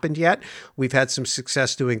hasn't happened yet. We've had some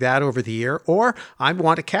success doing that over the year. Or I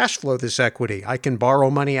want to cash flow this equity. I can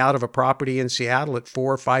borrow money out of a property in Seattle at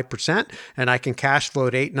 4 or 5%, and I can cash flow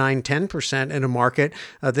at 8, 9, 10% in a market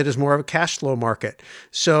that is more of a cash flow market.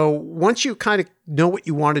 So once you kind of know what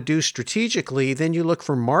you want to do strategically, then you look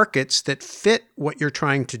for markets that fit what you're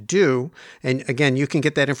trying to do. And again, you can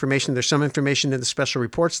get that information. There's some information in the special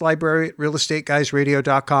reports library at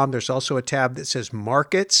realestateguysradio.com. There's also a tab that says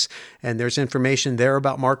markets, and there's information there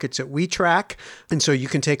about markets that we track. And so you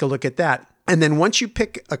can take a look at that. And then once you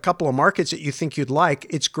pick a couple of markets that you think you'd like,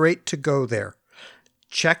 it's great to go there.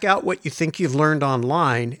 Check out what you think you've learned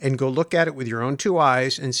online and go look at it with your own two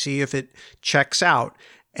eyes and see if it checks out.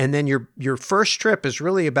 And then your first trip is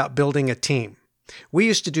really about building a team. We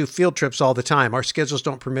used to do field trips all the time. Our schedules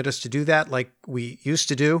don't permit us to do that like we used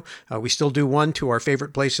to do. We still do one to our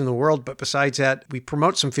favorite place in the world, but besides that, we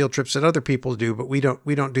promote some field trips that other people do, but we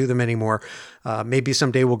don't do them anymore. Maybe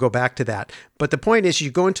someday we'll go back to that. But the point is, you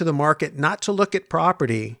go into the market not to look at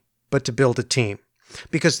property, but to build a team.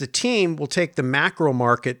 Because the team will take the macro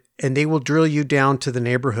market and they will drill you down to the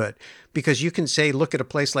neighborhood. Because you can say, look at a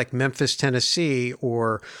place like Memphis, Tennessee,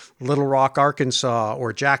 or Little Rock, Arkansas,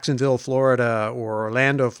 or Jacksonville, Florida, or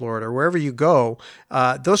Orlando, Florida, or wherever you go.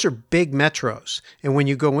 Those are big metros. And when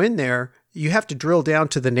you go in there, you have to drill down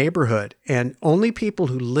to the neighborhood. And only people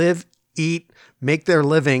who live, eat, make their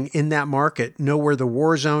living in that market know where the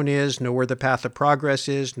war zone is, know where the path of progress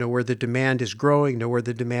is, know where the demand is growing, know where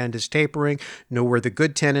the demand is tapering, know where the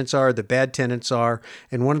good tenants are, the bad tenants are.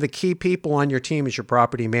 And one of the key people on your team is your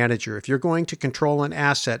property manager. If you're going to control an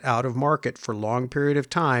asset out of market for a long period of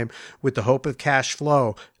time with the hope of cash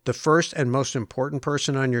flow, the first and most important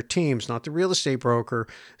person on your team is not the real estate broker,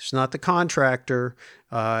 it's not the contractor,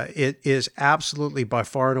 it is absolutely by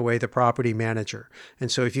far and away the property manager.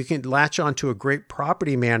 And so if you can latch on to a great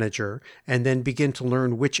property manager and then begin to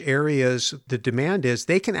learn which areas the demand is,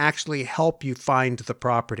 they can actually help you find the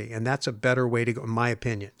property. And that's a better way to go, in my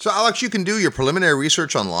opinion. So, Alex, you can do your preliminary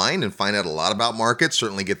research online and find out a lot about markets,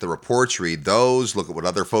 certainly get the reports, read those, look at what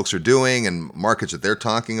other folks are doing and markets that they're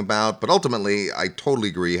talking about. But ultimately, I totally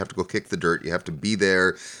agree. You have to go kick the dirt. You have to be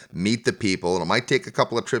there, meet the people. And it might take a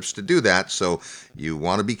couple of trips to do that. So you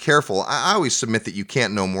want to be careful. I always submit that you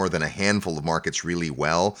can't know more than a handful of markets really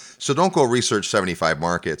well. So don't go research 75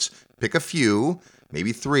 markets. Pick a few,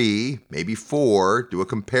 maybe 3, maybe 4, do a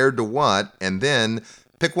compared to what, and then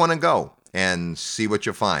pick one and go and see what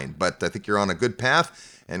you find. But I think you're on a good path.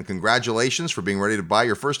 And congratulations for being ready to buy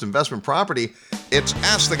your first investment property. It's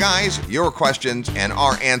Ask the Guys, your questions and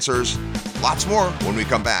our answers. Lots more when we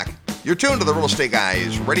come back. You're tuned to the Real Estate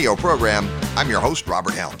Guys radio program. I'm your host,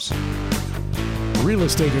 Robert Helms. Real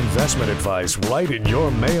estate investment advice right in your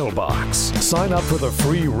mailbox. Sign up for the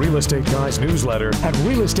free Real Estate Guys newsletter at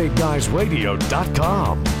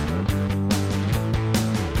realestateguysradio.com.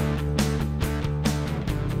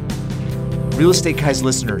 Real Estate Guys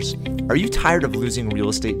listeners, are you tired of losing real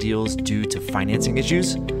estate deals due to financing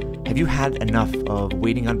issues? Have you had enough of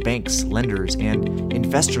waiting on banks, lenders, and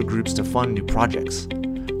investor groups to fund new projects?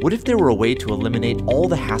 What if there were a way to eliminate all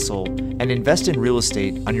the hassle and invest in real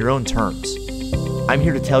estate on your own terms? I'm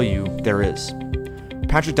here to tell you there is.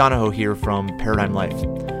 Patrick Donahoe here from Paradigm Life.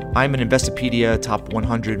 I'm an Investopedia Top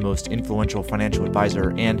 100 Most Influential Financial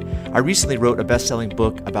Advisor, and I recently wrote a best-selling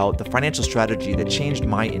book about the financial strategy that changed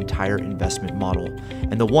my entire investment model,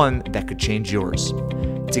 and the one that could change yours.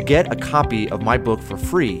 To get a copy of my book for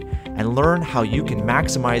free and learn how you can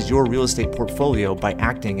maximize your real estate portfolio by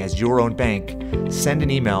acting as your own bank, send an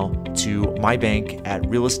email to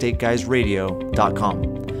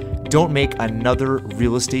mybank@realestateguysradio.com. Don't make another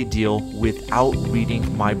real estate deal without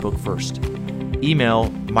reading my book first. Email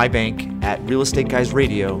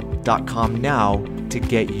mybank@realestateguysradio.com now to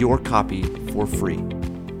get your copy for free.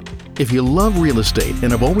 If you love real estate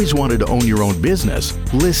and have always wanted to own your own business,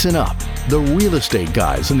 listen up. The Real Estate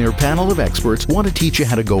Guys and their panel of experts want to teach you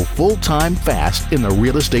how to go full-time fast in the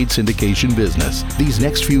real estate syndication business. These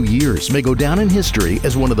next few years may go down in history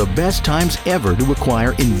as one of the best times ever to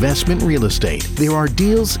acquire investment real estate. There are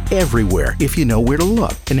deals everywhere if you know where to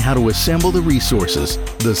look and how to assemble the resources.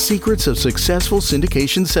 The Secrets of Successful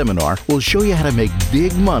Syndication seminar will show you how to make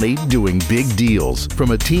big money doing big deals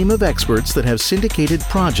from a team of experts that have syndicated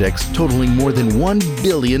projects totaling more than $1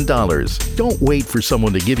 billion. Don't wait for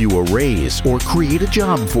someone to give you a raise or create a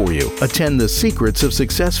job for you. Attend the Secrets of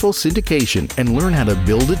Successful Syndication and learn how to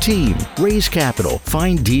build a team, raise capital,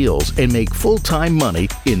 find deals, and make full-time money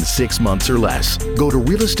in 6 months or less. Go to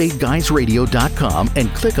realestateguysradio.com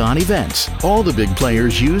and click on events. All the big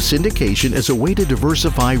players use syndication as a way to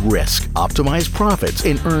diversify risk, optimize profits,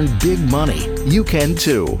 and earn big money. You can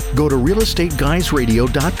too. Go to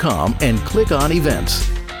realestateguysradio.com and click on events.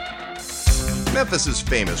 Memphis is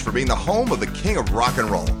famous for being the home of the king of rock and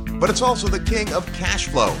roll, but it's also the king of cash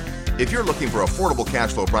flow. If you're looking for affordable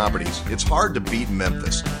cash flow properties, it's hard to beat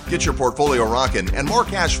Memphis. Get your portfolio rocking and more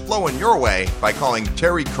cash flowing your way by calling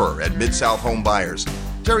Terry Kerr at Mid-South Home Buyers.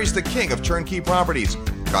 Terry's the king of turnkey properties.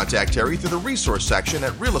 Contact Terry through the resource section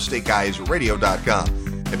at realestateguysradio.com.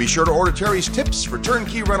 And be sure to order Terry's tips for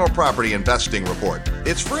turnkey rental property investing report.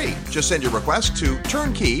 It's free. Just send your request to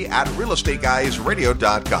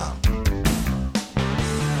turnkey@realestateguysradio.com.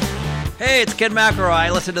 Hey, it's Ken McElroy. I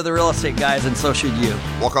listen to the Real Estate Guys, and so should you.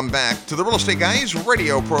 Welcome back to the Real Estate Guys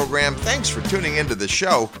radio program. Thanks for tuning into the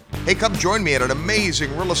show. Hey, come join me at an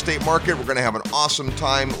amazing real estate market. We're going to have an awesome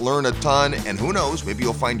time, learn a ton, and who knows, maybe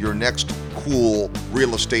you'll find your next cool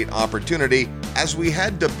real estate opportunity. As we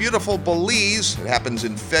head to beautiful Belize, it happens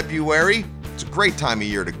in February. It's a great time of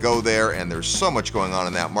year to go there, and there's so much going on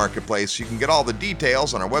in that marketplace. You can get all the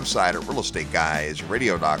details on our website at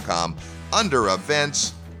realestateguysradio.com under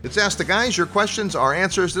events. It's Ask the Guys, your questions, our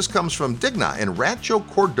answers. This comes from Digna in Rancho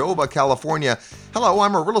Cordova, California. Hello,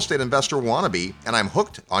 I'm a real estate investor wannabe, and I'm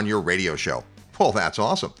hooked on your radio show. Well, that's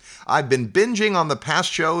awesome. I've been binging on the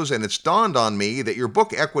past shows, and it's dawned on me that your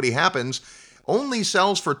book, Equity Happens, only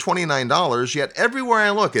sells for $29, yet everywhere I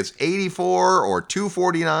look, it's $84 or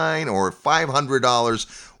 $249 or $500.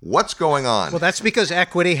 What's going on? Well, that's because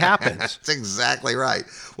equity happens. That's exactly right.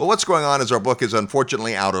 Well, what's going on is our book is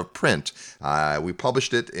unfortunately out of print. We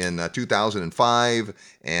published it in 2005,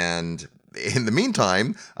 and in the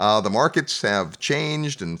meantime, the markets have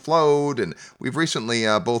changed and flowed, and we've recently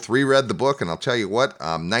both reread the book, and I'll tell you what,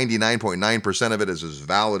 99.9% of it is as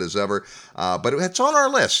valid as ever, but it's on our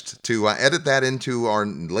list to edit that into our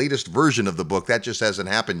latest version of the book. That just hasn't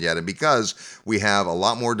happened yet, and because we have a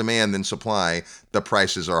lot more demand than supply, the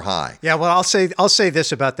prices are high. Yeah, well, I'll say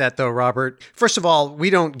this about that, though, Robert. First of all, we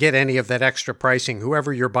don't get any of that extra pricing.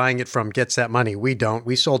 Whoever you're buying it from gets that money. We don't.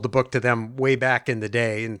 We sold the book to them way back in the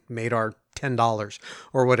day and made our $10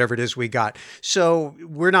 or whatever it is we got. So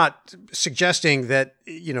we're not suggesting that,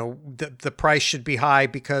 the price should be high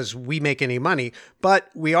because we make any money, but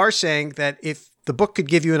we are saying that if the book could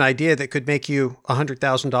give you an idea that could make you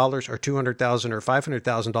 $100,000 or $200,000 or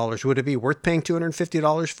 $500,000, would it be worth paying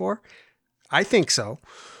 $250 for? I think so.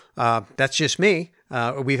 That's just me.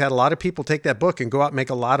 We've had a lot of people take that book and go out and make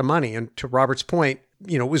a lot of money. And to Robert's point,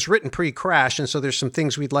 it was written pre-crash, and so there's some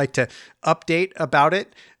things we'd like to update about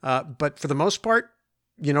it. But for the most part,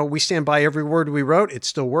 we stand by every word we wrote. It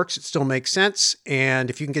still works. It still makes sense. And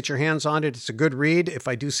if you can get your hands on it, it's a good read. If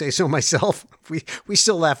I do say so myself, we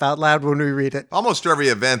still laugh out loud when we read it. Almost every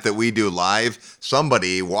event that we do live,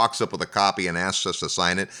 somebody walks up with a copy and asks us to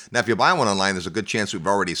sign it. Now, if you buy one online, there's a good chance we've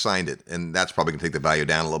already signed it, and that's probably going to take the value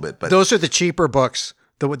down a little bit. But those are the cheaper books.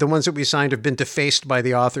 The ones that we signed have been defaced by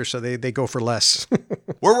the author, so they go for less.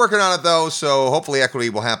 We're working on it, though, so hopefully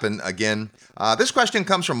equity will happen again. This question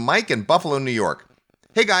comes from Mike in Buffalo, New York.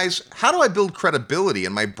 Hey, guys, how do I build credibility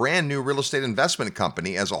in my brand new real estate investment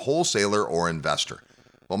company as a wholesaler or investor?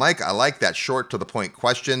 Well, Mike, I like that short to the point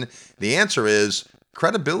question. The answer is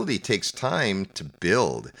credibility takes time to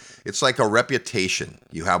build. It's like a reputation.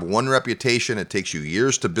 You have one reputation, it takes you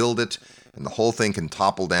years to build it, and the whole thing can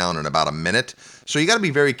topple down in about a minute. So you got to be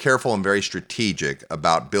very careful and very strategic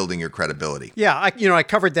about building your credibility. Yeah, I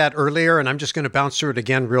covered that earlier, and I'm just going to bounce through it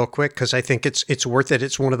again real quick because I think it's worth it.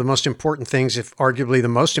 It's one of the most important things, if arguably the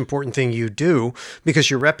most important thing you do, because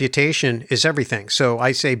your reputation is everything. So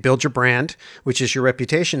I say build your brand, which is your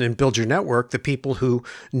reputation, and build your network, the people who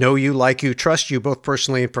know you, like you, trust you, both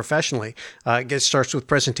personally and professionally. It starts with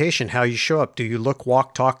presentation, how you show up. Do you look,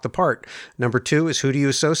 walk, talk the part? Number 2 is who do you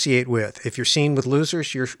associate with? If you're seen with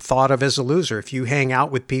losers, you're thought of as a loser. If you hang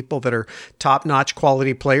out with people that are top-notch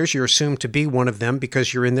quality players, you're assumed to be one of them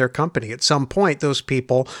because you're in their company. At some point, those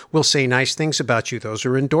people will say nice things about you. Those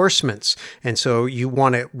are endorsements. And so you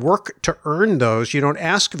want to work to earn those. You don't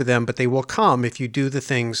ask for them, but they will come if you do the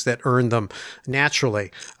things that earn them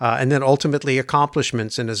naturally. And then ultimately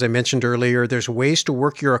accomplishments. And as I mentioned earlier, there's ways to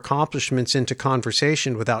work your accomplishments into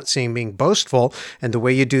conversation without being boastful. And the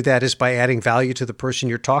way you do that is by adding value to the person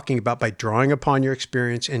you're talking about, by drawing upon your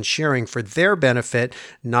experience and sharing for their benefit,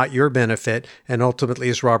 not your benefit. And ultimately,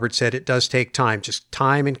 as Robert said, it does take time, just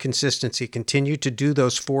time and consistency. Continue to do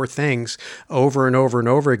those 4 things over and over and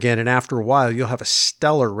over again. And after a while, you'll have a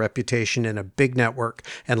stellar reputation and a big network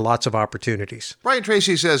and lots of opportunities. Brian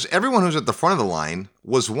Tracy says, everyone who's at the front of the line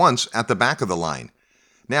was once at the back of the line.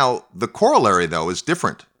 Now, the corollary, though, is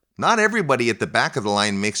different. Not everybody at the back of the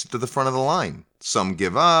line makes it to the front of the line. Some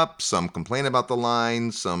give up, some complain about the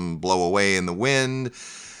line, some blow away in the wind.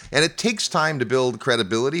 And it takes time to build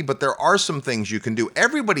credibility, but there are some things you can do.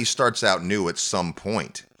 Everybody starts out new at some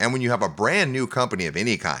point. And when you have a brand new company of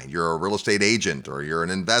any kind, you're a real estate agent, or you're an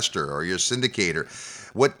investor, or you're a syndicator,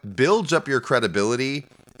 what builds up your credibility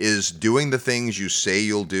is doing the things you say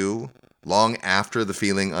you'll do long after the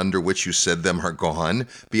feeling under which you said them are gone.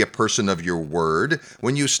 Be a person of your word.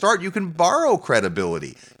 When you start, you can borrow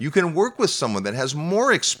credibility. You can work with someone that has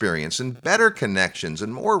more experience and better connections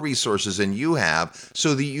and more resources than you have,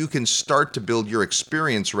 so that you can start to build your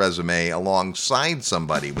experience resume alongside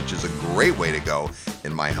somebody, which is a great way to go,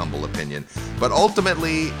 in my humble opinion. But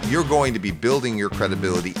ultimately, you're going to be building your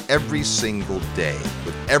credibility every single day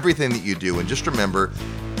with everything that you do. And just remember,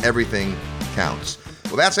 everything counts.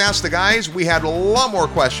 Well, that's Ask the Guys. We had a lot more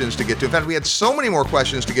questions to get to. In fact, we had so many more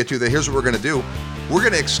questions to get to that here's what we're going to do. We're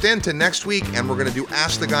going to extend to next week, and we're going to do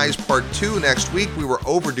Ask the Guys Part 2 next week. We were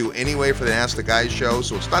overdue anyway for the Ask the Guys show,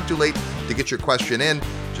 so it's not too late to get your question in.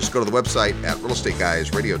 Just go to the website at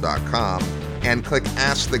realestateguysradio.com and click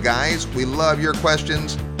Ask the Guys. We love your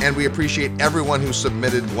questions, and we appreciate everyone who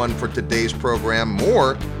submitted one for today's program.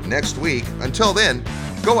 More next week. Until then,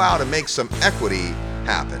 go out and make some equity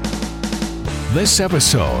happen. This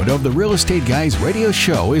episode of the Real Estate Guys radio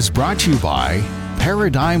show is brought to you by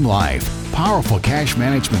Paradigm Life. Powerful cash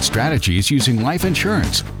management strategies using life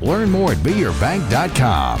insurance. Learn more at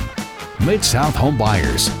beyourbank.com. Mid-South Home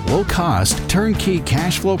Buyers. Low-cost, turnkey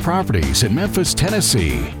cash flow properties in Memphis,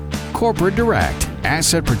 Tennessee. Corporate Direct.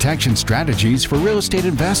 Asset protection strategies for real estate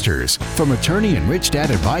investors from attorney and Rich Dad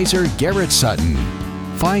advisor Garrett Sutton.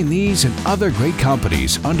 Find these and other great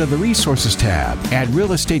companies under the Resources tab at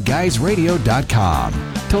realestateguysradio.com.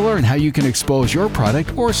 To learn how you can expose your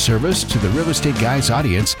product or service to the Real Estate Guys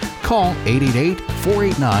audience, call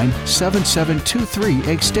 888-489-7723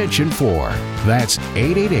 extension 4. That's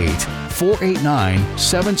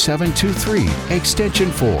 888-489-7723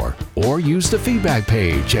 extension 4. Or use the feedback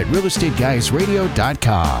page at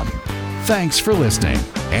realestateguysradio.com. Thanks for listening,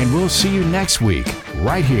 and we'll see you next week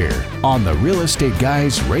right here on the Real Estate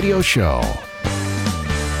Guys Radio Show.